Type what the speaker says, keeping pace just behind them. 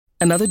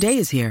Another day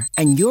is here,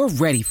 and you're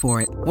ready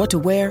for it. What to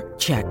wear?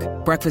 Check.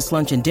 Breakfast,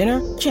 lunch, and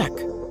dinner? Check.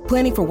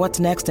 Planning for what's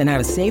next and how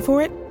to save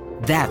for it?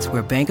 That's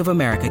where Bank of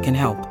America can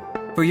help.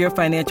 For your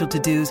financial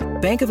to-dos,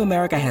 Bank of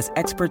America has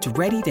experts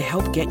ready to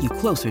help get you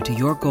closer to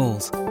your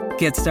goals.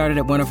 Get started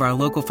at one of our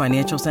local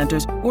financial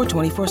centers or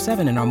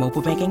 24/7 in our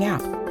mobile banking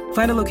app.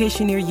 Find a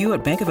location near you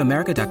at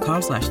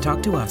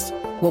bankofamerica.com/talktous.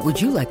 What would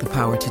you like the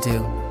power to do?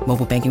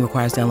 Mobile banking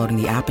requires downloading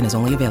the app and is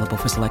only available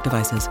for select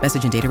devices.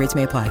 Message and data rates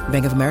may apply.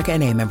 Bank of America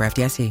N.A., member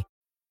FDIC.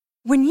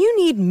 When you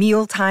need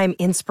mealtime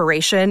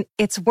inspiration,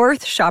 it's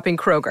worth shopping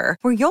Kroger,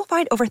 where you'll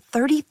find over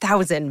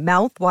 30,000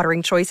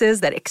 mouth-watering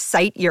choices that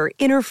excite your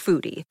inner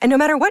foodie. And no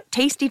matter what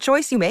tasty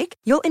choice you make,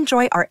 you'll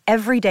enjoy our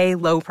everyday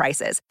low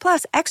prices,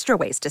 plus extra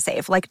ways to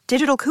save, like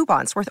digital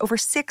coupons worth over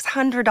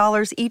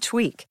 $600 each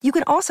week. You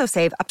can also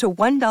save up to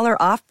 $1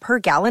 off per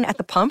gallon at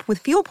the pump with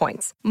fuel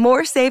points.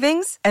 More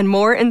savings and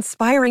more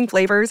inspiring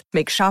flavors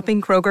make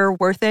shopping Kroger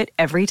worth it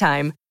every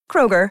time.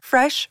 Kroger,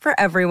 fresh for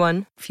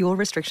everyone. Fuel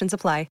restrictions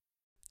apply.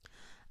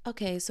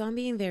 Okay, so I'm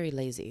being very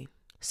lazy.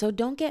 So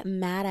don't get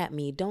mad at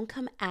me. Don't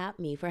come at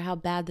me for how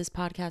bad this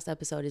podcast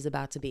episode is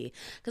about to be.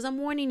 Because I'm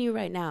warning you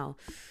right now.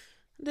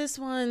 This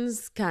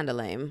one's kind of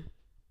lame.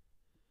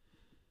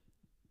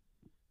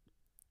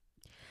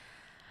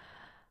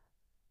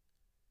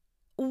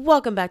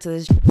 Welcome back to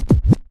this.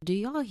 Do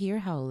y'all hear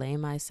how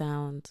lame I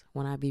sound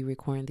when I be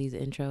recording these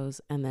intros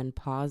and then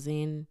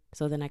pausing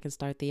so then I can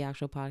start the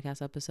actual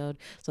podcast episode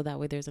so that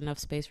way there's enough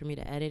space for me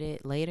to edit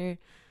it later?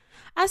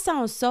 I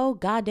sound so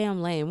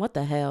goddamn lame. What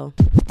the hell?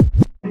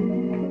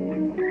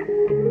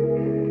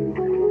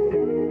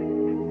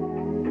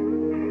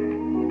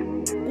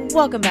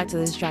 Welcome back to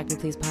the Distract Me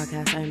Please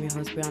podcast. I am your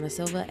host, Brianna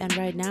Silva, and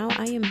right now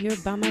I am here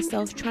by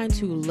myself trying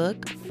to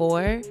look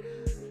for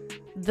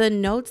the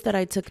notes that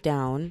I took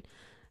down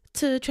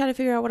to try to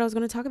figure out what I was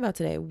going to talk about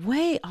today.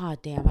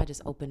 Damn, I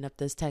just opened up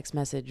this text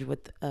message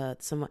with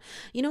someone.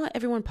 You know what?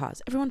 Everyone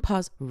pause. Everyone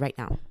pause right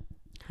now.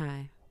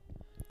 Hi.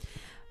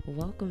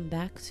 Welcome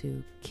back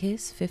to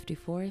Kiss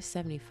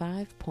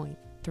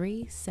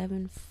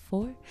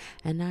 5475.374,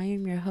 and I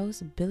am your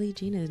host, Billie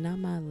Jean is not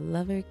my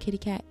lover, kitty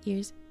cat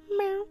ears,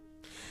 meow.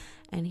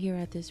 And here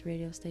at this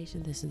radio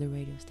station, this is the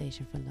radio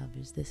station for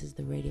lovers. This is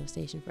the radio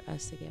station for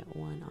us to get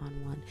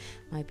one-on-one.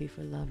 Might be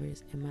for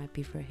lovers, it might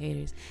be for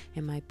haters,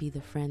 it might be the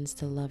friends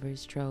to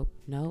lovers trope.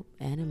 Nope,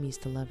 enemies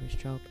to lovers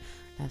trope.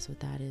 That's what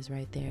that is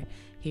right there.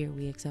 Here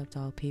we accept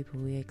all people,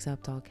 we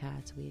accept all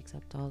cats, we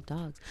accept all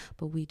dogs,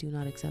 but we do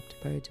not accept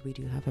birds. We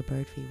do have a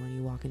bird fee when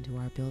you walk into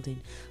our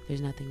building.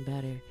 There's nothing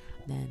better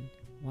than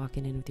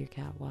walking in with your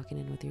cat, walking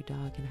in with your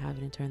dog, and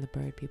having to turn the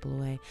bird people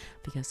away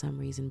because some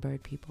reason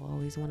bird people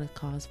always want to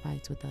cause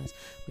fights with us.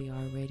 We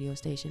are a radio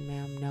station,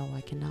 ma'am. No,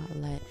 I cannot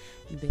let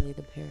Billy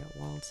the parrot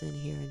waltz in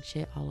here and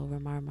shit all over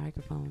my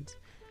microphones.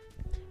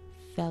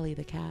 Felly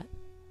the cat,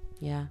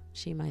 yeah,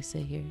 she might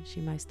sit here.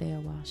 She might stay a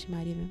while. She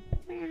might even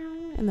meow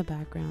in the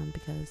background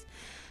because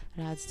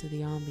it adds to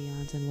the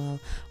ambiance. And well,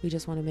 we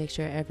just want to make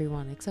sure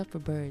everyone except for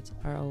birds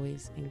are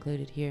always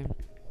included here.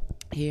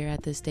 Here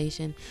at this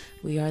station,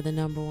 we are the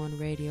number one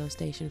radio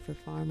station for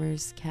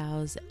farmers,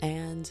 cows,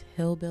 and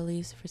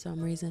hillbillies for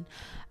some reason.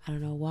 I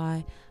don't know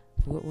why.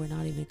 We're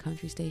not even a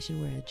country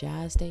station. We're a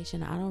jazz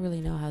station. I don't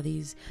really know how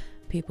these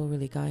people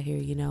really got here,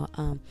 you know.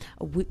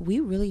 We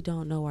really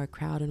don't know our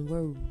crowd, and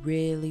we're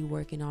really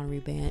working on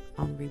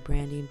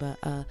rebranding. But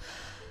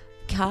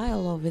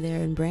Kyle over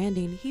there in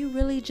branding, he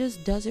really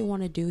just doesn't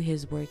want to do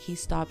his work. He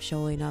stopped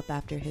showing up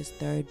after his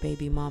third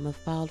baby mama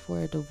filed for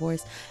a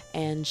divorce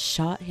and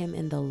shot him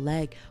in the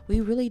leg.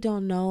 We really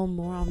don't know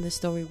more on this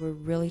story. We're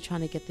really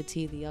trying to get the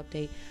TV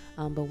update.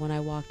 But when I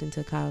walked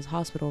into Kyle's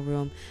hospital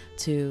room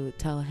to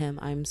tell him,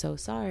 I'm so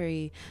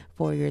sorry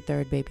for your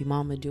third baby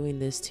mama doing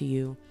this to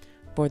you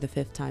for the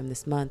 5th time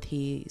this month,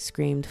 he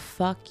screamed,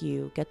 fuck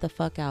you, get the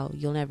fuck out,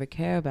 you'll never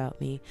care about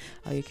me,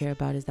 all you care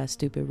about is that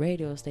stupid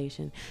radio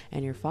station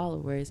and your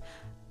followers,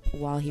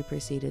 while he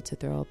proceeded to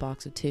throw a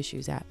box of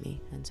tissues at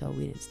me. And so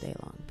we didn't stay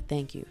long. But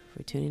thank you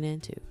for tuning in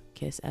to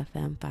Kiss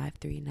FM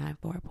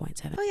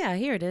 5394.7. Oh yeah,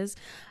 here it is.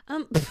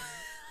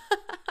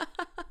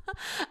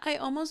 I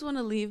almost want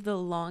to leave the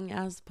long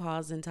ass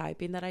pause in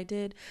typing that I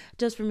did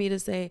just for me to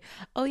say,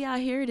 oh yeah,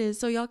 here it is,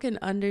 so y'all can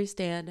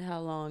understand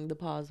how long the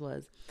pause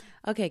was.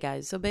 Okay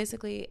guys, so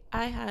basically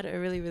I had a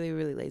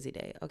really lazy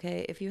day.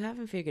 Okay, if you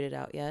haven't figured it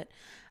out yet,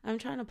 I'm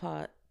trying to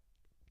pot.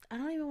 I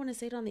don't even want to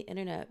say it on the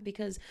internet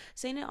because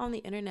saying it on the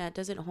internet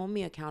doesn't hold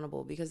me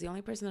accountable, because the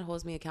only person that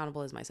holds me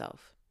accountable is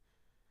myself.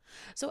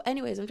 So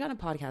anyways, I'm trying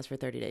to podcast for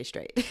 30 days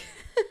straight.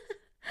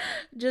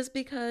 Just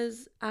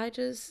because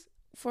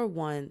for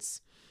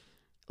once,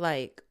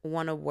 like,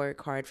 want to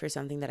work hard for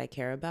something that I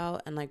care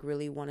about and like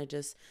really want to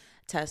just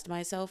test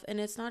myself. And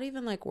it's not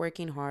even like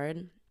working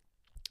hard,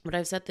 but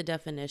I've set the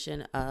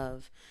definition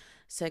of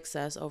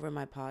success over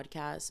my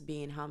podcast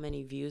being how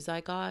many views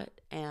I got.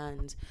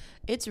 And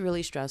it's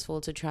really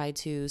stressful to try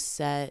to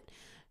set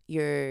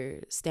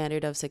your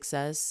standard of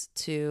success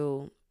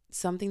to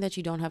something that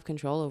you don't have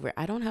control over.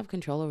 I don't have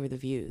control over the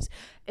views.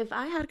 If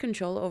I had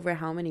control over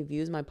how many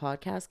views my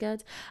podcast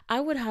gets, I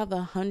would have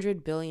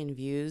 100 billion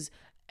views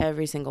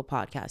every single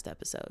podcast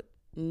episode.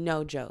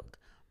 No joke.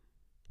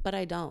 But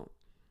I don't.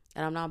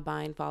 And I'm not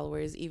buying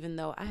followers, even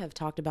though I have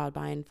talked about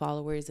buying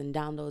followers and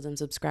downloads and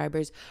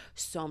subscribers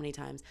so many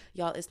times.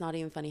 Y'all, it's not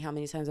even funny how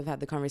many times I've had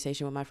the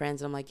conversation with my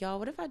friends. And I'm like, y'all,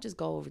 what if I just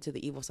go over to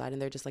the evil side?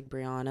 And they're just like,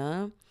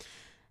 Brianna,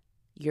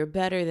 you're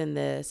better than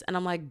this. And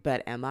I'm like,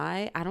 but am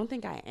I? I don't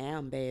think I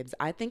am, babes.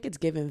 I think it's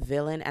given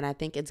villain, and I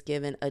think it's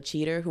given a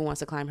cheater who wants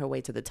to climb her way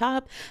to the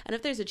top. And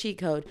if there's a cheat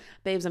code,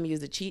 babes, I'm gonna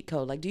use the cheat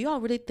code. Like, do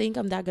y'all really think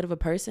I'm that good of a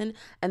person?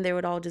 And they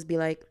would all just be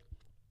like,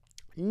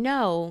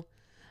 no,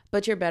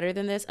 but you're better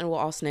than this, and we'll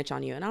all snitch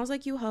on you. And I was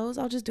like, you hoes,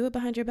 I'll just do it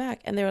behind your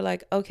back. And they were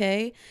like,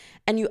 okay.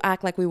 And you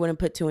act like we wouldn't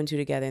put 2 and 2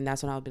 together. And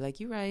that's when I'll be like,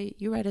 you're right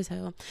as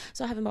hell.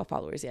 So I haven't bought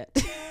followers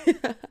yet.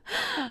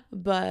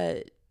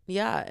 But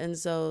yeah, and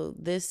so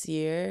this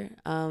year,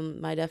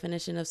 my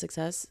definition of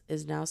success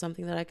is now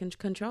something that I can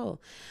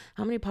control.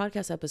 How many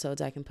podcast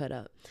episodes I can put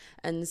up.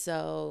 And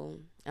so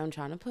I'm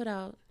trying to put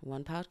out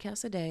 1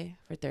 podcast a day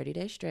for 30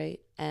 days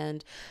straight.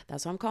 And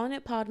that's why I'm calling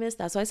it Podmas.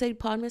 That's why I say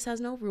Podmas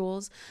has no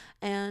rules.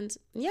 And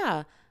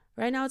yeah,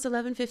 right now it's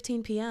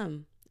 11:15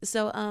 p.m.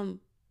 So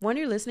when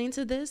you're listening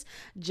to this,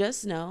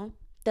 just know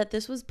that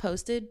this was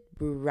posted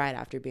right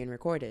after being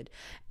recorded.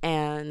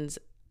 And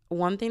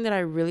one thing that I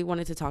really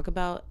wanted to talk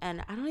about,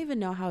 and I don't even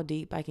know how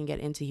deep I can get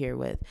into here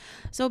with.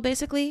 So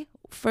basically,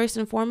 first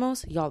and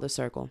foremost, y'all, The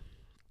Circle.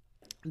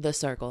 The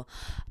Circle.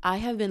 I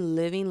have been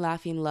living,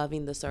 laughing,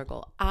 loving The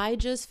Circle. I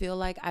just feel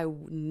like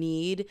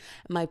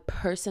my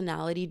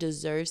personality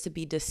deserves to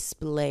be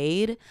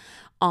displayed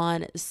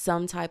on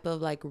some type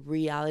of like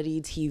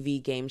reality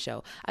TV game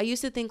show. I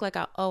used to think like,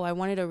 I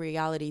wanted a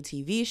reality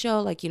TV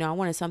show. Like, I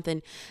wanted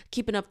something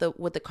keeping up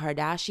with the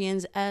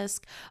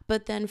Kardashians-esque,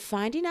 but then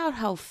finding out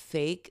how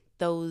fake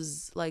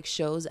those like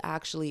shows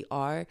actually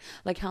are,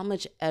 like how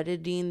much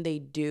editing they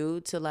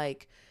do to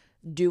like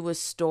do a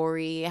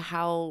story,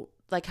 how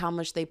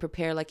much they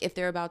prepare. Like if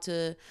they're about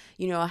to,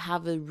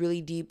 have a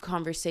really deep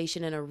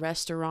conversation in a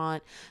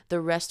restaurant,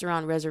 the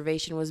restaurant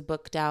reservation was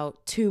booked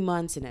out 2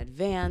 months in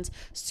advance.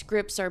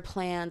 Scripts are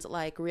planned.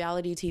 Like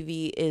reality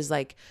TV is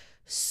like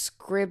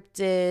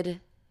scripted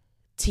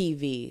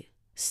TV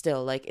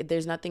still. Like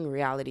there's nothing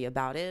reality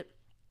about it.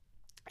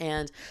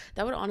 And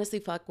that would honestly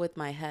fuck with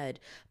my head,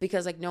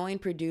 because like knowing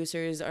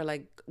producers are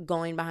like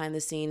going behind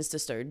the scenes to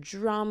stir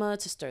drama,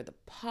 to stir the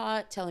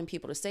pot, telling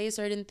people to say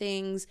certain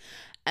things,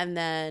 and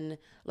then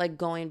like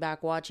going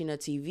back watching a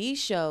TV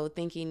show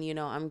thinking,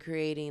 I'm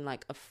creating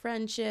like a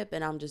friendship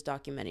and I'm just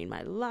documenting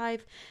my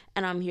life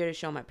and I'm here to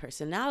show my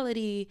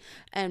personality,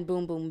 and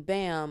boom, boom,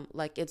 bam,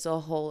 like it's a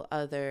whole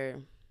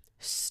other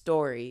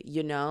story,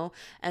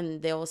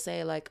 and they'll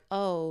say like,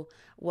 oh,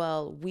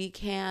 well, we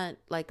can't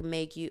like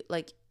make you,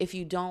 like if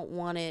you don't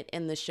want it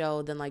in the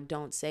show, then like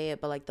don't say it.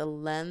 But like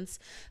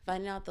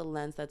finding out the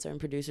lengths that certain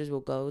producers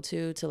will go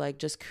to like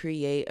just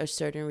create a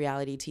certain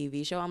reality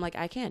TV show, I'm like,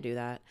 I can't do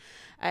that.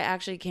 I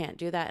actually can't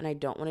do that, and I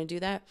don't want to do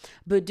that.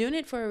 But doing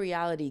it for a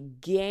reality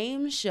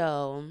game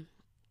show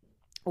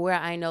where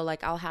I know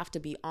like I'll have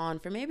to be on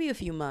for maybe a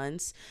few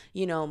months,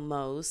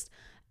 most,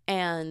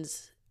 and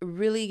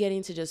really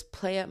getting to just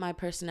play up my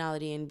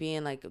personality and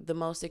being like the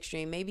most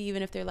extreme. Maybe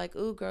even if they're like,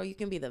 ooh, girl, you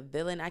can be the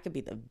villain, I could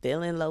be the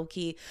villain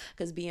low-key,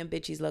 because being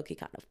bitchy's low-key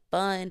kind of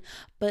fun.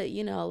 But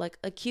like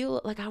a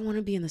cute, like I want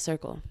to be in The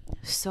Circle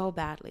so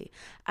badly.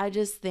 I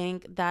just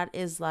think that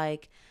is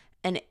like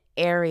an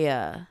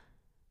area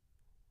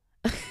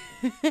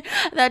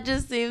that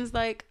just seems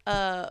like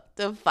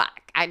the fuck.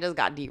 I just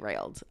got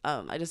derailed.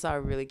 I just saw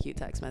a really cute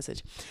text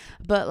message,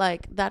 but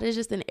like that is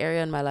just an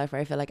area in my life where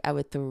I feel like I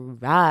would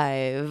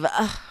thrive.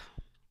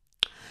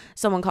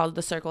 Someone called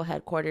The Circle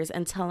headquarters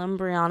and tell them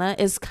Brianna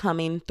is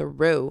coming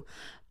through.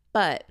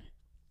 But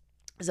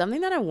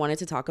something that I wanted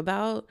to talk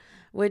about,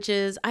 which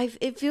is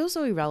it feels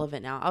so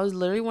irrelevant now. I was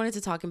literally wanted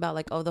to talk about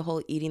like, the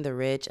whole eating the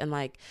rich and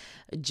like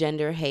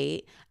gender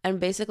hate. And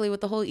basically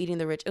with the whole eating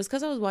the rich, it was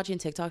because I was watching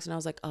TikToks and I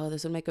was like, oh,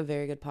 this would make a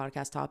very good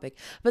podcast topic.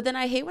 But then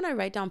I hate when I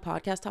write down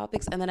podcast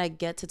topics and then I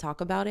get to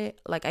talk about it.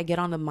 Like I get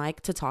on the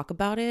mic to talk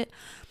about it.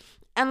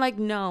 And like,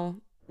 no,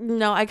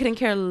 I couldn't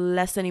care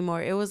less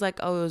anymore. It was like,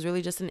 it was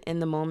really just an in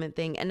the moment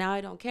thing. And now I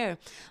don't care.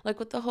 Like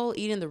with the whole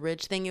eating the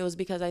rich thing, it was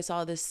because I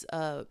saw this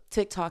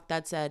TikTok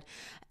that said,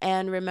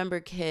 and remember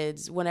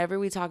kids, whenever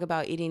we talk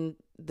about eating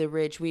the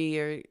rich, we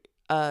are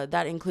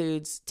that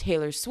includes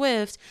Taylor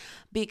Swift,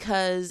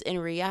 because in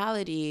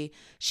reality,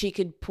 she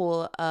could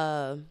pull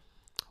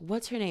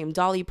what's her name?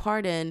 Dolly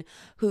Parton,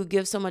 who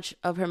gives so much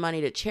of her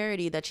money to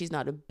charity that she's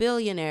not a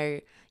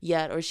billionaire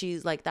yet, or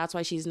she's like, that's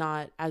why she's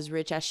not as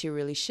rich as she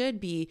really should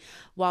be,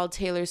 while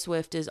Taylor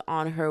Swift is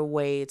on her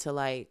way to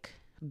like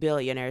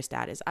billionaire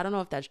status. I don't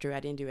know if that's true. I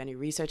didn't do any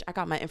research. I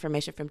got my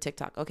information from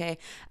TikTok, okay?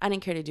 I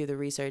didn't care to do the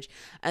research.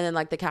 And then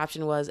like the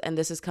caption was, and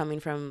this is coming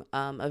from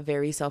a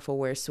very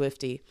self-aware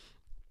Swiftie.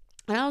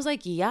 And I was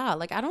like, yeah,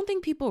 like I don't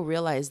think people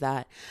realize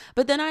that.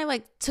 But then I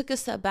like took a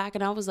step back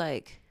and I was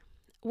like,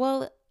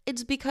 well,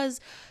 It's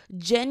because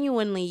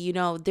genuinely, you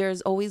know,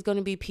 there's always going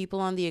to be people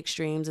on the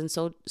extremes, and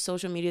so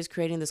social media is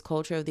creating this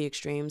culture of the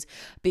extremes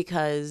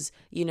because,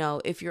 you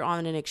know, if you're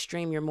on an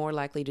extreme, you're more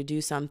likely to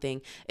do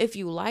something. If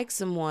you like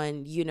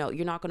someone, you know,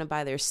 you're not going to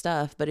buy their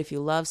stuff, but if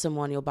you love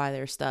someone, you'll buy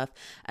their stuff.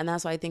 And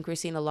that's why I think we're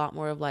seeing a lot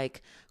more of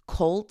like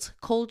cult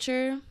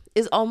culture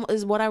is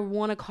what I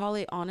want to call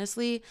it,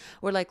 honestly,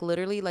 where like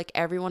literally like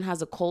everyone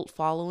has a cult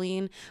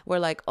following, where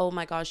like, oh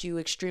my gosh, you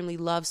extremely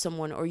love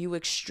someone, or you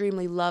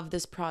extremely love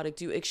this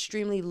product, you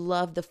extremely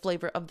love the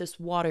flavor of this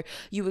water,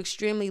 you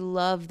extremely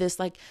love this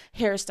like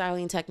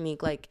hairstyling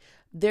technique. Like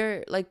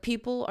they're like,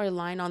 people are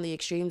lying on the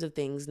extremes of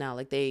things now.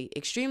 Like they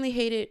extremely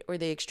hate it or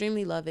they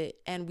extremely love it,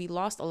 and we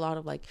lost a lot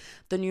of like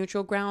the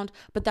neutral ground.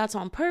 But that's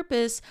on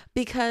purpose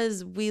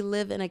because we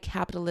live in a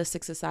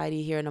capitalistic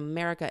society here in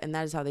America, and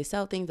that is how they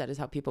sell things. That is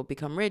how people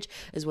become rich,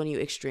 is when you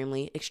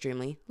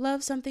extremely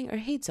love something or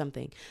hate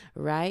something,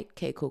 right?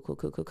 Okay,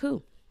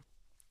 cool.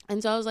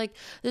 And so I was like,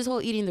 this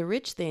whole eating the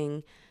rich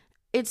thing,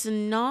 it's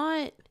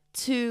not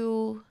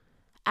to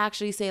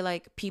actually say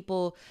like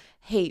people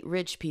hate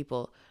rich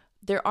people.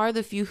 There are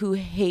the few who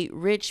hate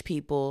rich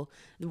people,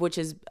 which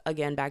is,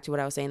 again, back to what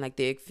I was saying, like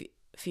the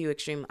few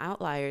extreme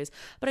outliers.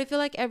 But I feel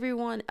like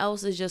everyone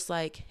else is just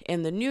like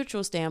in the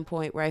neutral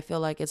standpoint, where I feel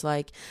like it's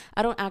like,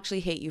 I don't actually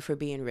hate you for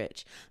being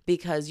rich,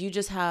 because you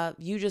just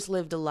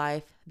lived a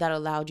life that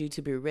allowed you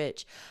to be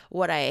rich.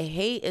 What I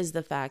hate is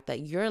the fact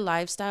that your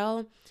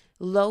lifestyle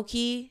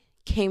low-key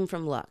came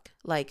from luck.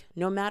 Like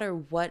no matter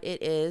what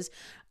it is,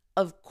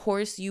 of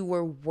course you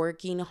were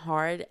working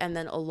hard, and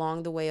then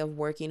along the way of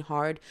working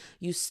hard,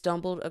 you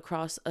stumbled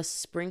across a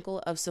sprinkle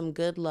of some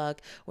good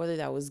luck, whether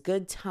that was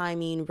good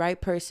timing,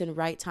 right person,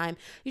 right time.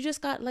 You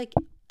just got like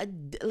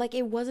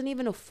it wasn't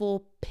even a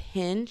full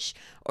pinch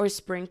or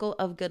sprinkle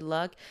of good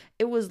luck.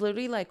 It was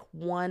literally like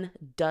one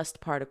dust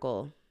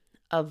particle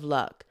of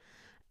luck.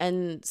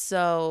 And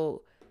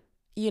so,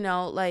 you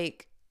know,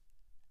 like,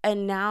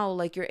 and now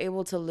like you're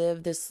able to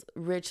live this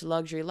rich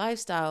luxury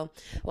lifestyle,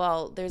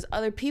 while there's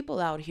other people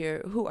out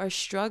here who are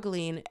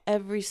struggling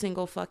every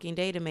single fucking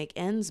day to make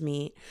ends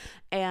meet.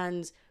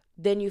 And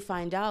then you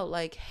find out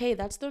like, hey,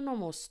 that's the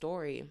normal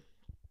story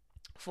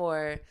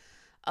for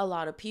a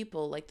lot of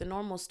people. Like the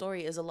normal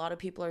story is a lot of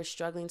people are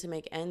struggling to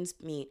make ends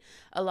meet.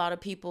 A lot of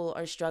people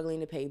are struggling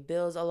to pay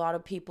bills. A lot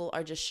of people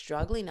are just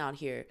struggling out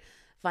here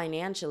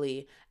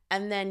financially.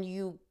 And then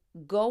you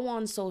go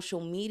on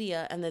social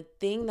media, and the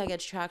thing that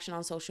gets traction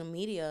on social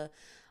media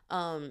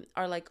are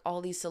like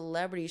all these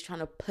celebrities trying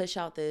to push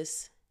out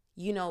this,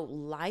 you know,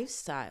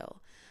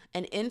 lifestyle,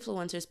 and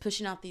influencers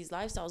pushing out these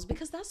lifestyles,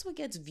 because that's what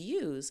gets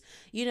views.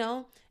 You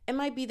know, it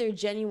might be their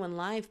genuine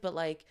life, but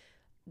like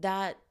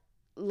that,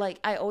 like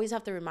I always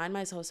have to remind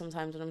myself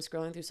sometimes when I'm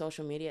scrolling through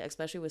social media,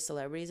 especially with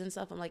celebrities and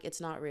stuff, I'm like, it's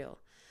not real.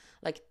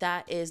 Like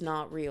that is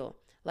not real.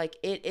 Like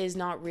it is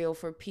not real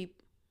for people.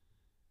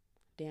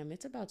 Damn,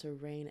 it's about to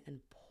rain and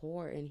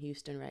pour in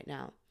Houston right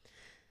now.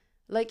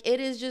 Like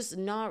it is just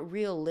not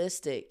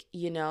realistic,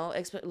 you know,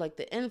 like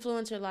the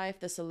influencer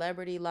life, the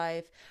celebrity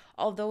life,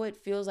 although it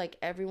feels like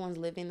everyone's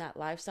living that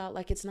lifestyle,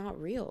 like it's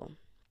not real.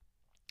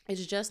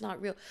 It's just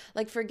not real.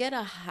 Like forget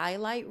a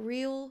highlight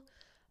reel.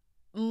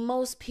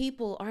 Most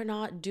people are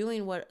not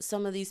doing what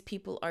some of these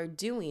people are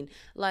doing,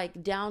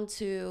 like down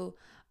to,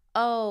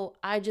 oh,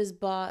 I just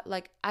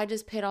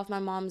paid off my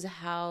mom's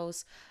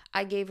house.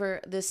 I gave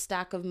her this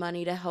stack of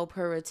money to help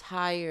her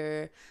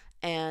retire,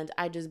 and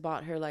I just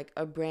bought her like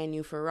a brand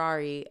new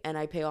Ferrari, and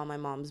I pay all my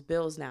mom's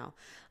bills now.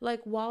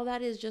 Like, while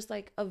that is just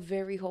like a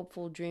very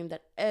hopeful dream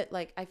that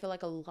like I feel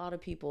like a lot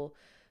of people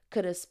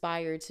could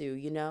aspire to,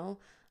 you know,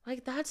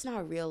 like that's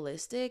not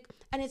realistic.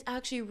 And it's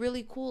actually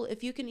really cool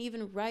if you can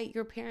even write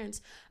your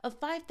parents a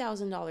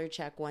 $5,000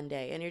 check one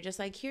day, and you're just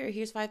like,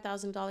 here's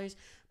 $5,000,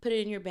 put it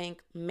in your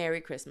bank,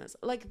 Merry Christmas.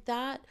 Like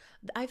that,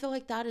 I feel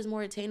like that is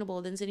more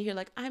attainable than sitting here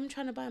like, I'm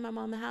trying to buy my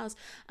mom a house,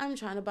 I'm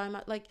trying to buy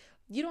my, like,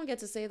 you don't get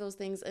to say those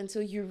things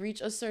until you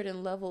reach a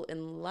certain level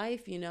in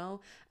life, you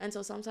know? And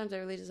so sometimes I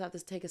really just have to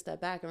take a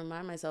step back and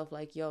remind myself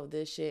like, yo,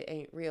 this shit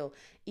ain't real.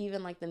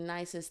 Even like the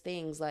nicest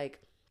things, like,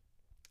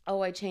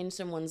 oh, I changed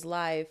someone's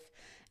life,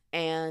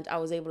 and I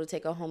was able to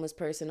take a homeless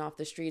person off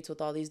the streets with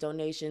all these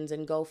donations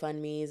and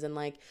GoFundMes, and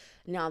like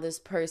now this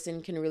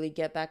person can really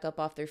get back up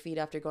off their feet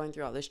after going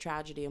through all this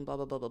tragedy and blah,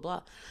 blah, blah, blah,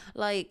 blah.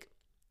 Like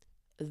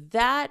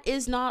that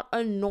is not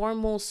a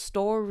normal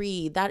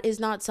story. That is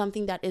not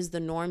something that is the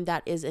norm.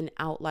 That is an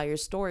outlier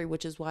story,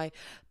 which is why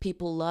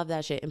people love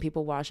that shit and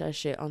people watch that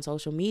shit on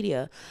social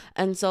media.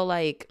 And so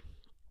like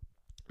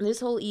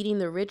this whole eating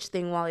the rich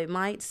thing, while it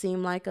might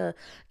seem like a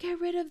get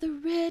rid of the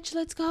rich,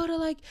 let's go to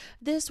like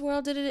this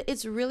world,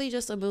 it's really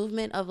just a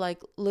movement of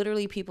like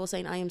literally people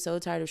saying, I am so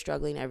tired of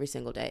struggling every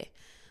single day,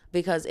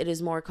 because it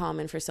is more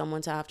common for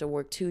someone to have to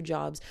work 2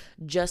 jobs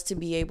just to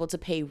be able to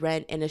pay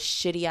rent in a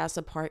shitty ass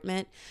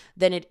apartment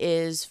than it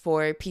is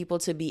for people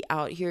to be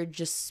out here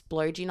just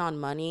splurging on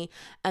money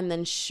and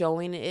then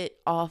showing it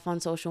off on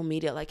social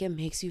media. Like it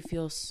makes you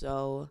feel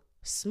so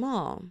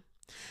small.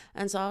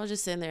 And so I was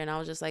just sitting there and I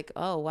was just like,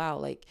 oh, wow.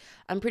 Like,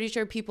 I'm pretty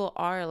sure people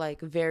are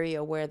like very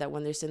aware that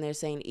when they're sitting there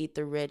saying eat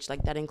the rich,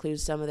 like that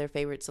includes some of their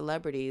favorite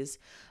celebrities.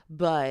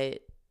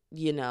 But,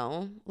 you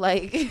know,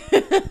 like,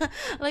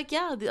 like,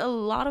 yeah, a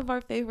lot of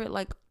our favorite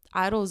like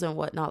idols and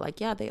whatnot,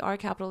 like, yeah, they are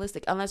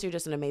capitalistic. Unless you're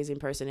just an amazing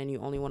person and you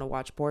only want to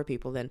watch poor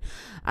people, then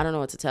I don't know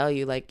what to tell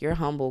you. Like, you're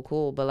humble,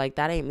 cool, but like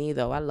that ain't me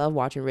though. I love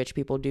watching rich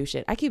people do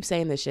shit. I keep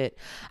saying this shit.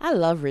 I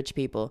love rich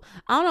people.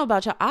 I don't know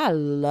about y'all. I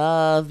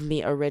love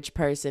me a rich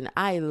person.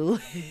 Are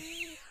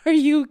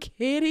you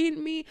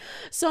kidding me?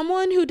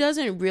 Someone who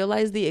doesn't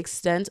realize the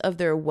extent of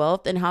their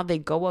wealth and how they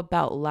go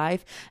about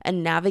life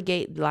and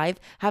navigate life,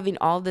 having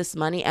all this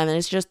money, and then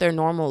it's just their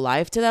normal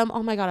life to them.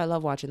 Oh my God, I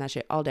love watching that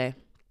shit all day.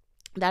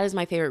 That is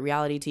my favorite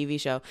reality TV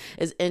show,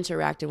 is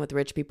interacting with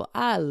rich people.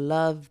 I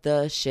love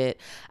the shit.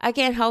 I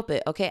can't help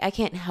it, okay? I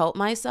can't help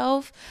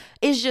myself.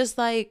 It's just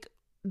like,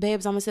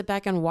 babes, I'm gonna sit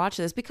back and watch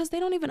this, because they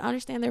don't even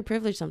understand their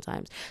privilege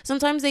sometimes.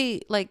 Sometimes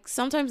they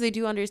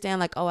do understand,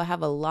 like, oh, I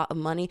have a lot of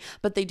money,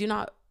 but they do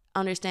not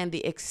understand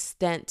the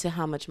extent to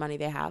how much money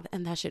they have.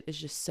 And that shit is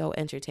just so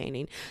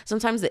entertaining.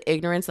 Sometimes the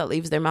ignorance that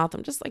leaves their mouth,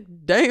 I'm just like,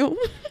 damn.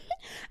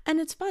 And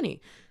it's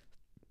funny.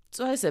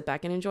 So I sit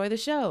back and enjoy the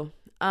show.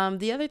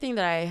 The other thing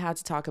that I had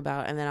to talk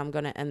about, and then I'm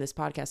going to end this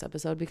podcast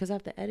episode because I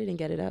have to edit and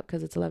get it up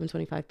because it's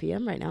 11:25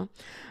 p.m. right now.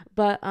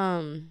 But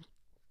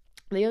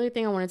the other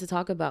thing I wanted to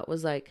talk about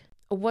was like,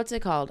 what's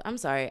it called? I'm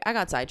sorry, I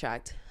got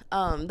sidetracked.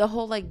 The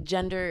whole like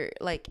gender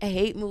like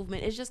hate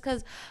movement is just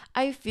because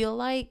I feel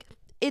like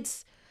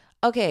it's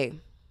okay.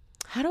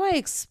 How do I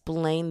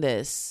explain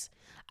this?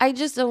 I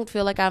just don't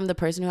feel like I'm the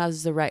person who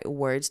has the right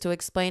words to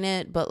explain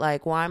it. But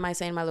like, why am I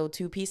saying my little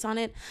 2-piece on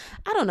it?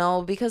 I don't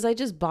know, because I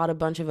just bought a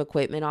bunch of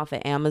equipment off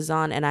of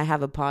Amazon and I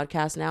have a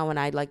podcast now and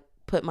I like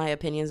put my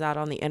opinions out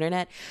on the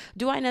internet.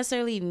 Do I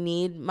necessarily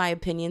need my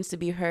opinions to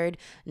be heard?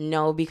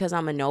 No, because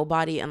I'm a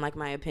nobody and like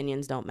my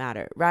opinions don't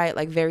matter, right?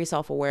 Like, very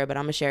self-aware, but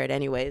I'm gonna share it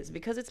anyways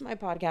because it's my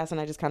podcast and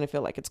I just kind of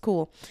feel like it's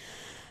cool.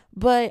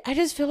 But I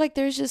just feel like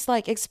there's just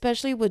like,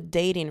 especially with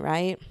dating,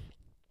 right?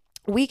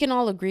 We can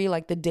all agree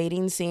like the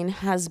dating scene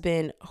has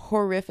been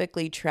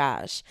horrifically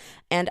trash.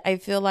 And I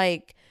feel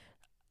like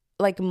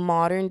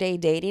modern day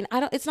dating,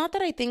 it's not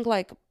that I think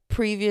like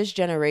previous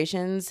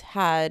generations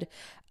had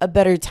a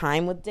better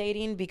time with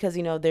dating, because,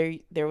 you know,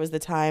 there was the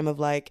time of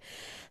like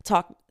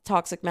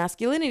toxic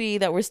masculinity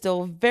that we're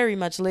still very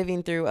much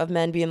living through, of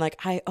men being like,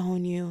 I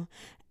own you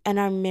and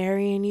I'm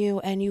marrying you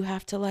and you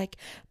have to like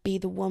be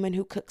the woman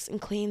who cooks and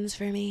cleans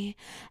for me,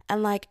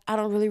 and like I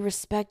don't really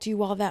respect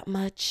you all that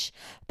much,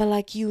 but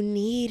like you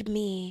need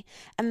me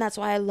and that's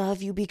why I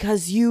love you,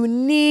 because you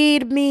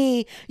need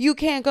me, you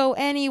can't go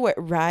anywhere,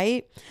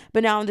 right?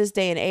 But now in this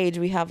day and age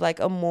we have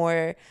like a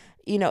more,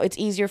 you know, it's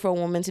easier for a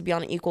woman to be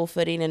on an equal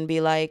footing and be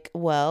like,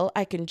 well,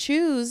 I can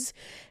choose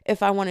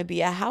if I want to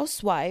be a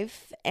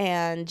housewife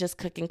and just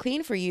cook and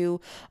clean for you,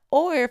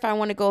 or if I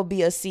want to go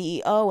be a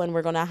CEO and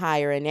we're going to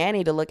hire a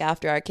nanny to look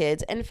after our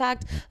kids. In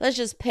fact, let's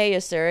just pay a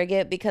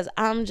surrogate because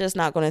I'm just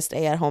not going to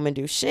stay at home and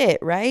do shit,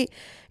 right?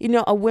 You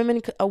know, a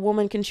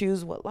woman can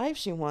choose what life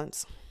she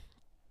wants.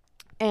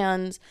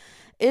 And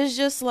it's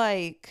just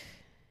like,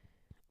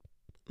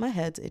 my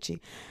head's itchy.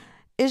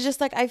 It's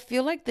just like, I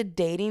feel like the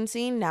dating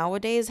scene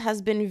nowadays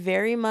has been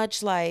very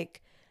much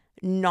like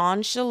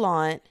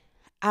nonchalant.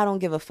 I don't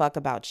give a fuck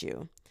about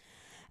you.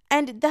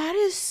 And that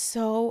is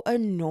so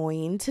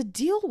annoying to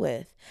deal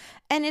with.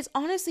 And it's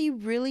honestly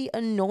really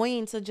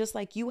annoying to just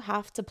like, you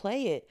have to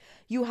play it.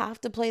 You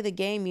have to play the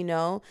game, you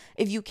know?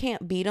 If you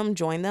can't beat them,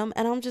 join them.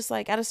 And I'm just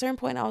like, at a certain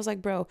point, I was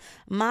like, bro,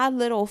 my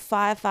little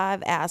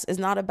 5'5" ass is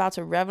not about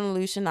to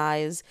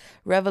revolutionize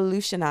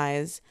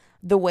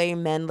the way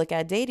men look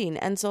at dating.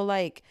 And so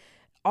like,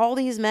 all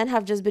these men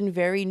have just been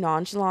very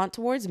nonchalant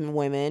towards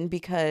women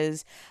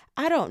because,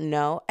 I don't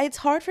know, it's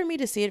hard for me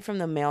to see it from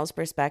the male's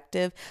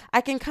perspective.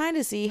 I can kind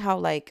of see how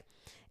like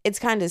it's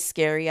kind of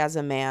scary as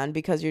a man,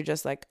 because you're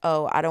just like,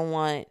 oh, I don't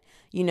want,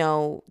 you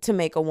know, to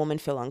make a woman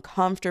feel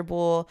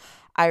uncomfortable.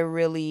 I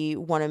really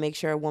want to make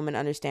sure a woman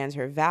understands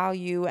her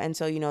value. And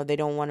so, you know, they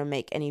don't want to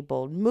make any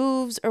bold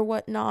moves or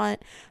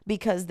whatnot,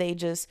 because they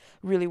just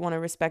really want to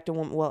respect a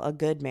woman. Well, a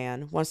good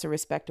man wants to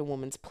respect a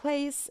woman's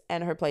place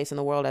and her place in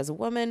the world as a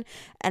woman,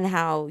 and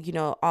how, you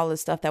know, all the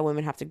stuff that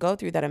women have to go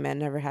through that a man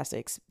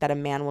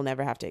will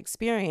never have to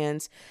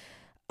experience.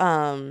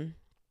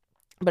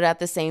 But at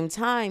the same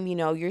time, you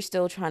know, you're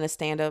still trying to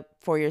stand up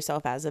for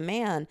yourself as a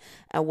man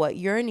and what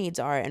your needs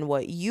are and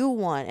what you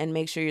want, and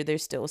make sure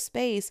there's still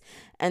space.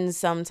 And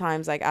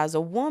sometimes, like, as a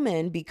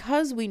woman,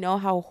 because we know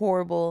how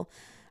horrible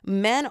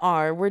men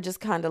are, we're just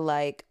kind of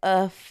like,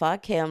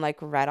 fuck him, like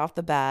right off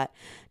the bat.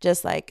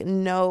 Just like,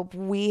 nope,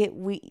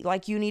 we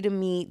like, you need to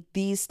meet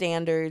these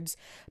standards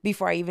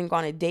before I even go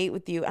on a date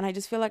with you. And I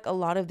just feel like a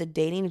lot of the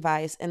dating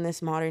advice in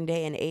this modern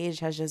day and age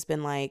has just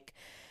been like,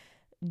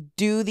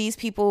 do these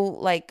people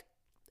like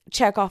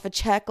check off a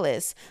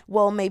checklist.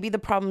 Well, maybe the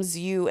problem's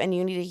you and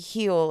you need to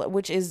heal,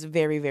 which is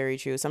very, very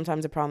true.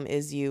 Sometimes the problem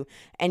is you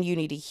and you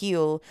need to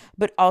heal.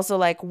 But also,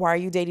 like, why are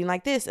you dating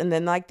like this and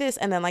then like this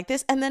and then like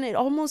this? And then it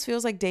almost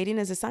feels like dating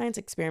is a science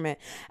experiment.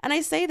 And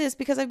I say this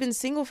because I've been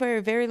single for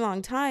a very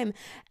long time.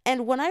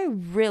 And when I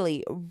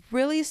really,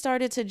 really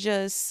started to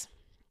just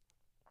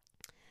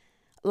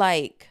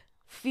like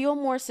feel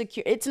more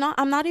secure.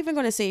 I'm not even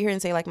going to sit here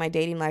and say like my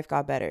dating life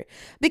got better,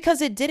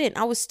 because it didn't.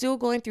 I was still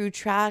going through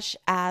trash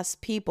ass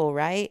people,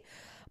 right?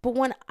 But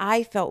when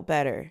I felt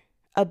better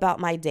about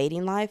my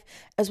dating life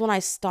is when I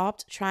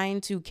stopped trying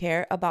to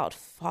care about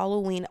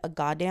following a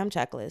goddamn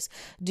checklist.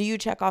 Do you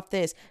check off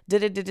this?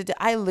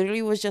 I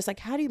literally was just like,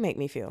 how do you make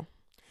me feel?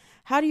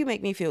 How do you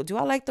make me feel? Do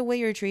I like the way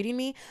you're treating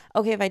me?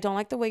 Okay, if I don't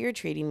like the way you're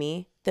treating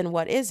me, then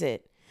what is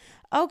it?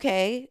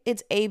 Okay,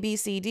 it's A, B,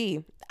 C,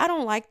 D. I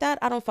don't like that.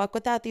 I don't fuck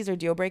with that. These are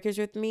deal breakers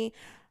with me.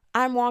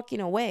 I'm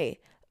walking away.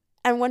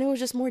 And when it was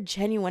just more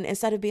genuine,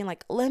 instead of being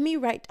like, let me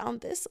write down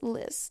this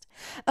list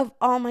of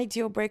all my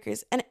deal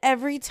breakers, and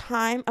every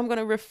time I'm going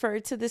to refer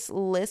to this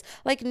list,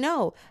 like,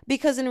 no,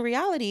 because in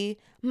reality,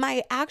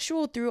 my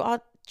actual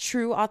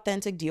true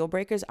authentic deal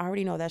breakers, I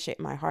already know that shit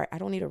in my heart. I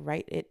don't need to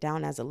write it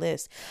down as a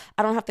list.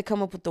 I don't have to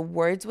come up with the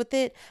words with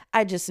it.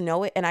 I just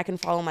know it, and I can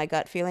follow my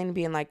gut feeling,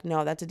 being like,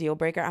 no, that's a deal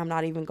breaker. I'm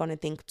not even going to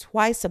think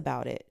twice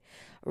about it,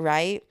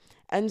 right?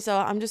 And so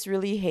I'm just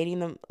really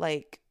hating them,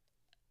 like,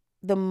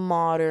 the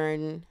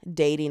modern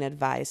dating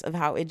advice of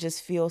how it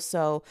just feels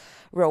so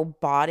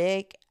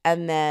robotic.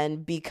 And then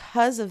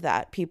because of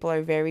that, people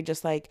are very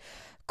just like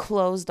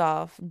closed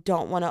off,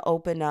 don't want to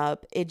open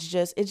up. It's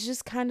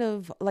just kind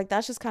of like,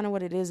 that's just kind of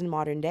what it is in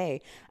modern day.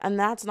 And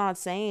that's not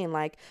saying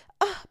like,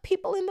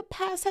 people in the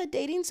past had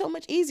dating so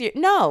much easier.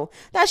 No,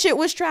 that shit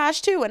was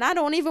trash too. And I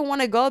don't even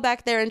want to go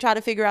back there and try to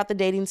figure out the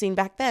dating scene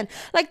back then.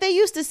 Like, they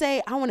used to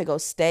say, I want to go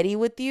steady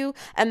with you.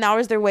 And that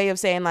was their way of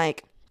saying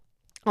like,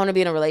 I want to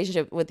be in a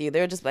relationship with you.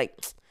 They're just like,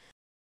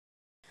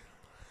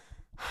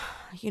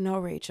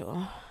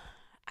 Rachel,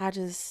 I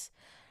just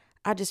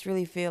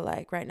really feel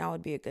like right now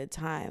would be a good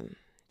time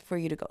for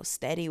you to go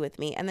steady with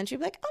me. And then she'd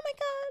be like, oh my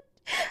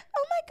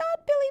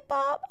God, Billy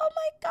Bob, oh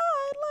my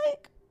God,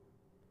 like,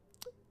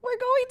 we're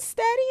going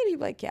steady. And he'd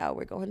be like, yeah,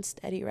 we're going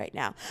steady right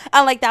now.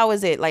 And like, that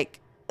was it. Like,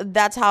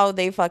 that's how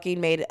they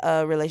fucking made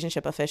a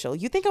relationship official.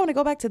 You think I want to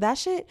go back to that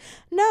shit?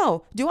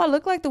 No. Do I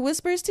look like the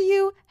Whispers to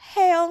you?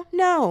 Hell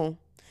no.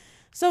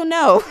 So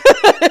no,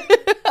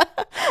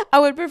 I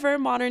would prefer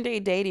modern day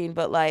dating,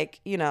 but like,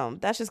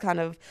 that's just kind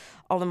of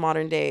all the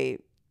modern day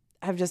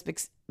I've just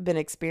been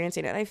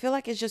experiencing. And I feel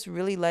like it's just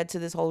really led to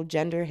this whole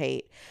gender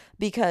hate,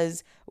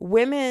 because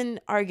women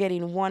are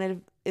getting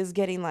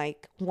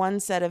like one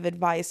set of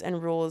advice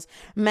and rules.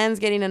 Men's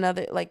getting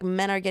another, like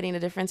men are getting a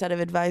different set of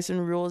advice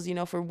and rules.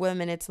 For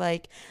women, it's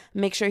like,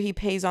 make sure he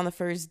pays on the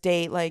first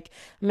date. Like,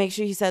 make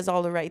sure he says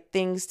all the right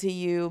things to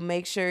you.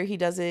 Make sure he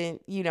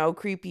doesn't,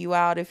 creep you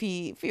out. If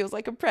he feels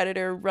like a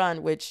predator,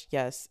 run. Which,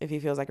 yes, if he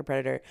feels like a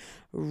predator,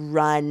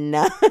 run.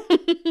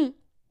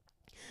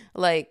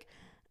 Like,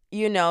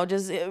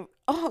 just,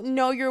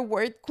 know your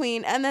worth,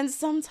 queen. And then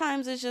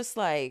sometimes it's just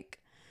like,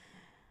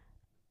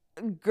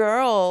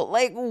 girl,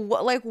 like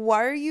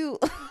why are you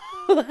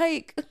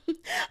like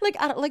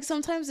I don't, like,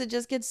 sometimes it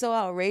just gets so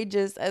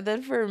outrageous. And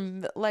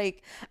then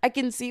I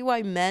can see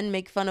why men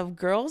make fun of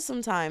girls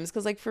sometimes,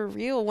 because like, for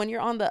real, when you're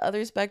on the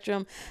other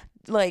spectrum,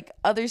 like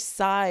other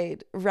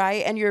side,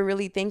 right, and you're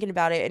really thinking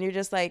about it, and you're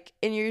just like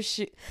in your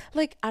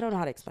like, I don't know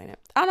how to explain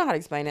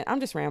it. I'm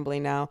just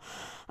rambling now.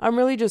 I'm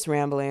really just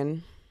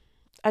rambling.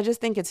 I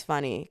just think it's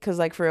funny because,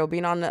 like, for real,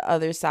 being on the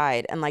other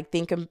side and like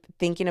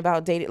thinking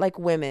about dating, like,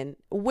 women,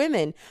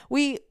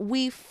 we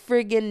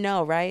friggin'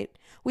 know, right?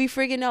 We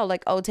friggin' know,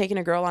 like, oh, taking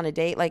a girl on a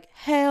date, like,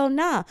 hell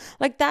nah.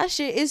 Like, that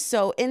shit is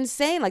so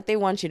insane. Like, they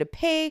want you to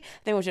pay,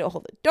 they want you to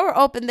hold the door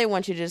open, they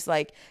want you to just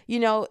like,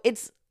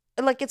 it's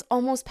like, it's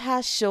almost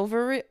past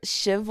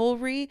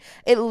chivalry.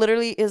 It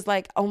literally is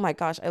like, oh my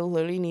gosh, I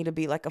literally need to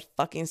be like a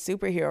fucking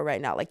superhero right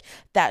now. Like,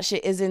 that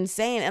shit is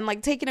insane. And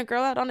like, taking a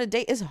girl out on a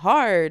date is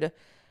hard.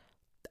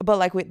 But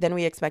like, then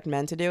we expect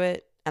men to do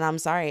it. And I'm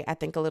sorry, I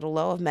think a little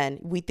low of men.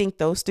 We think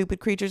those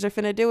stupid creatures are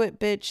finna do it,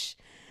 bitch.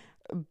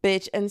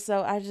 And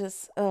so I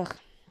just,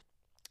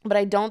 But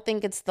I don't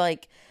think it's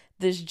like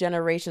this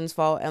generation's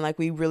fault. And like,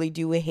 we really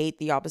do hate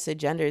the opposite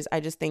genders.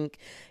 I just think,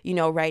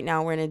 right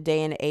now we're in a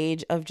day and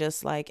age of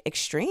just like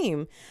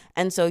extreme.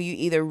 And so you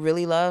either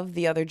really love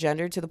the other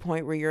gender to the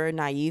point where you're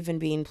naive and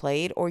being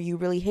played, or you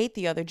really hate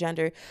the other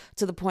gender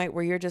to the point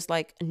where you're just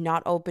like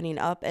not opening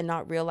up and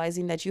not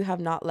realizing that you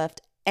have not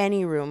left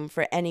any room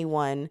for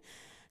anyone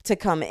to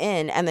come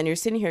in. And then you're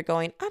sitting here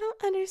going, I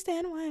don't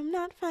understand why I'm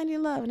not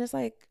finding love. And it's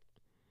like,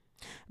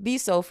 be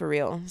so for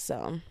real.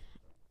 So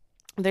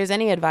if there's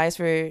any advice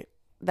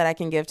that I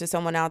can give to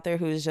someone out there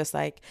who's just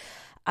like,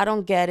 I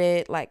don't get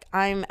it, like,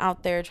 I'm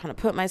out there trying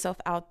to put myself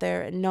out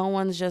there and no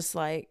one's just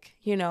like,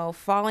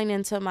 falling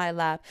into my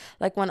lap.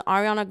 Like, when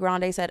Ariana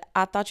Grande said,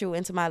 I thought you were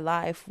into my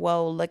life,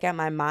 well, look at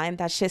my mind.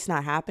 That shit's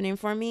not happening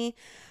for me.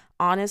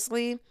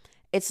 Honestly,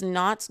 it's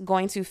not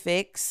going to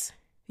fix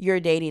your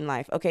dating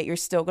life. Okay, you're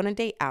still going to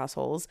date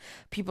assholes.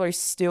 People are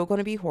still going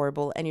to be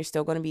horrible, and you're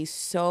still going to be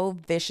so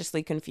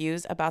viciously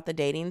confused about the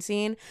dating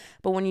scene.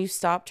 But when you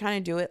stop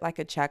trying to do it like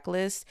a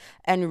checklist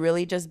and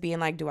really just being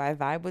like, do I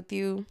vibe with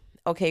you?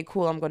 Okay,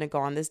 cool, I'm going to go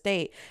on this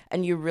date.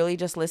 And you really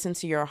just listen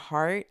to your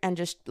heart and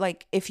just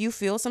like, if you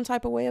feel some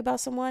type of way about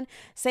someone,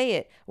 say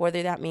it.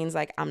 Whether that means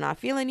like, I'm not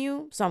feeling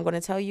you, so I'm going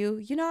to tell you,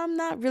 you know, I'm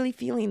not really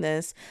feeling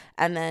this,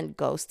 and then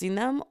ghosting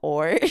them,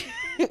 or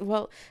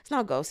well, it's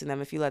not ghosting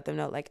them if you let them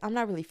know like, I'm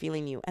not really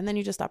feeling you, and then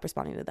you just stop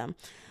responding to them.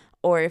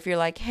 Or if you're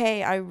like,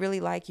 hey, I really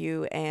like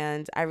you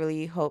and I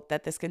really hope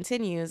that this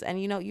continues,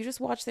 and you know, you just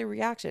watch their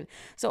reaction.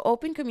 So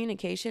open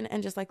communication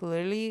and just like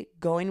literally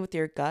going with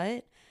your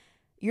gut,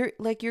 you're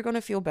going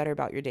to feel better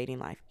about your dating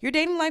life. Your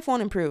dating life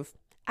won't improve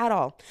at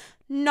all.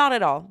 Not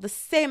at all. The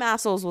same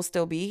assholes will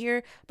still be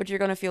here, but you're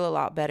going to feel a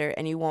lot better,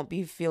 and you won't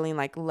be feeling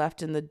like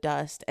left in the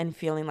dust and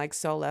feeling like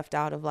so left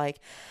out of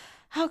like,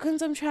 how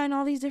comes I'm trying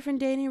all these different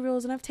dating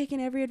rules and I've taken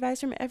every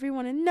advice from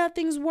everyone and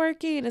nothing's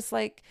working? It's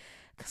like,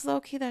 because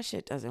low-key, that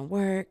shit doesn't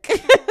work.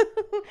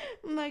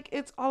 Like,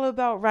 it's all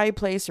about right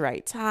place,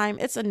 right time.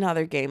 It's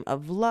another game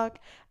of luck.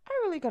 I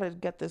really got to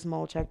get this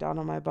mole checked out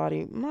on my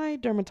body. My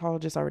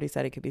dermatologist already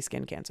said it could be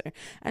skin cancer,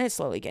 and it's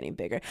slowly getting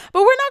bigger.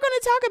 But we're not going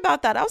to talk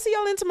about that. I'll see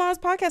y'all in tomorrow's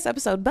podcast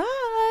episode.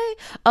 Bye.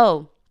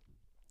 Oh,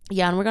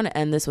 yeah, and we're going to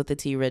end this with the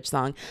T Rich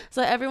song.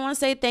 So everyone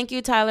say thank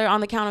you, Tyler, on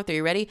the count of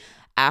 3. Ready?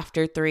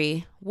 After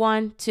 3.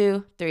 1,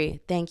 2, 3.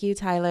 Thank you,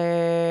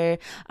 Tyler.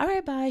 All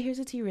right, bye. Here's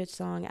a T Rich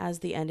song as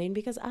the ending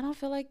because I don't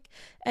feel like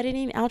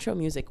editing outro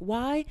music.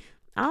 Why?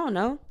 I don't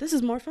know. This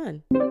is more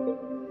fun.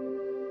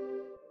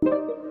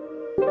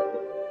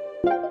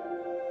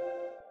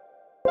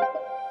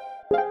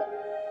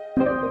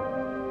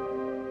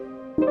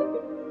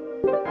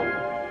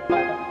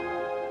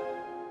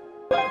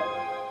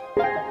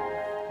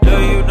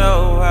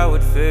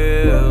 It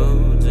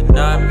feels to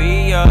not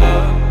be young,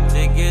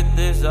 to get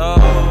this old.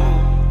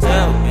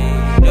 Tell me,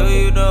 do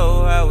you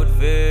know how it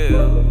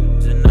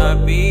feels to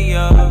not be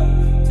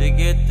young, to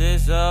get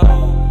this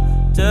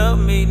old? Tell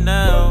me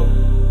now.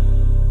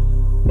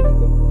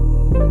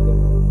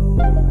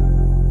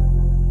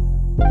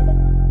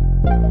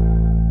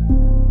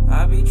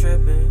 I be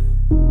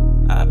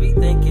tripping, I be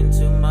thinking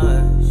too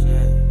much,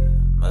 yeah.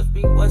 Must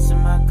be what's in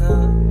my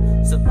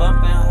cup. So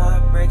bumping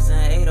heartbreaks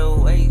and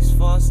 808s.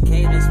 False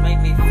cadence make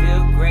me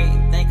feel great.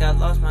 Think I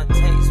lost my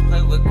taste.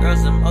 Play with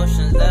girls'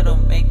 emotions that'll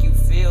make you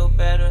feel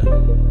better.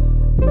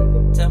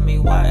 Tell me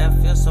why I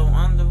feel so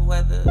under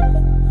weather.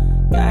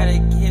 Gotta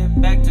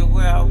get back to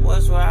where I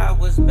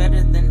was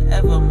better than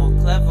ever. More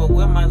clever,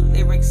 where my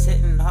lyrics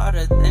hitting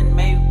harder than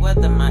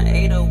Mayweather. My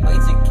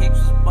 808s and kicks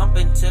was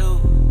bumping too.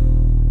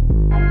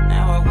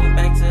 Now I went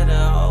back to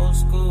the old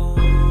school,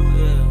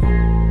 yeah.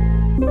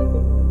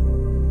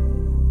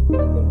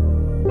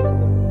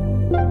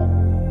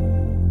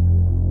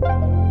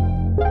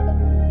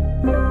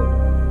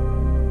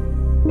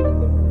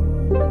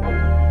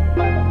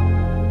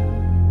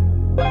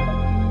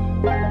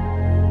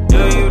 Do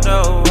you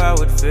know how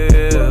it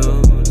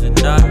feels to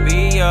not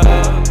be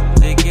young,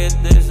 to get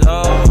this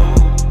old?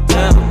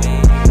 Tell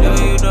me, do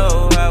you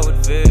know how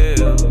it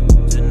feels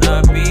to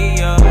not be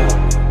young,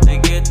 to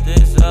get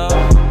this old?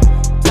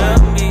 Tell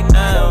me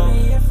now. Tell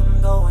me if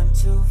I'm going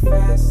too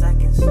fast, I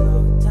can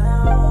slow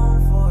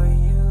down for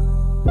you.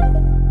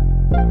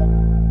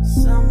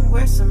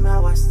 Somewhere,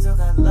 somehow, I still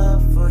got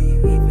love for you,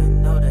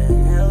 even though the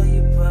hell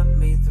you put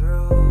me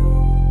through.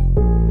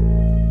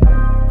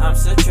 I'm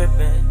still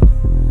tripping,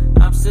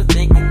 I'm still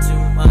thinking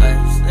too much.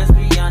 Let's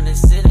be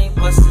honest, it ain't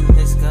what's in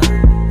this cup.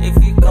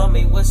 If you call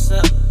me, what's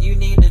up?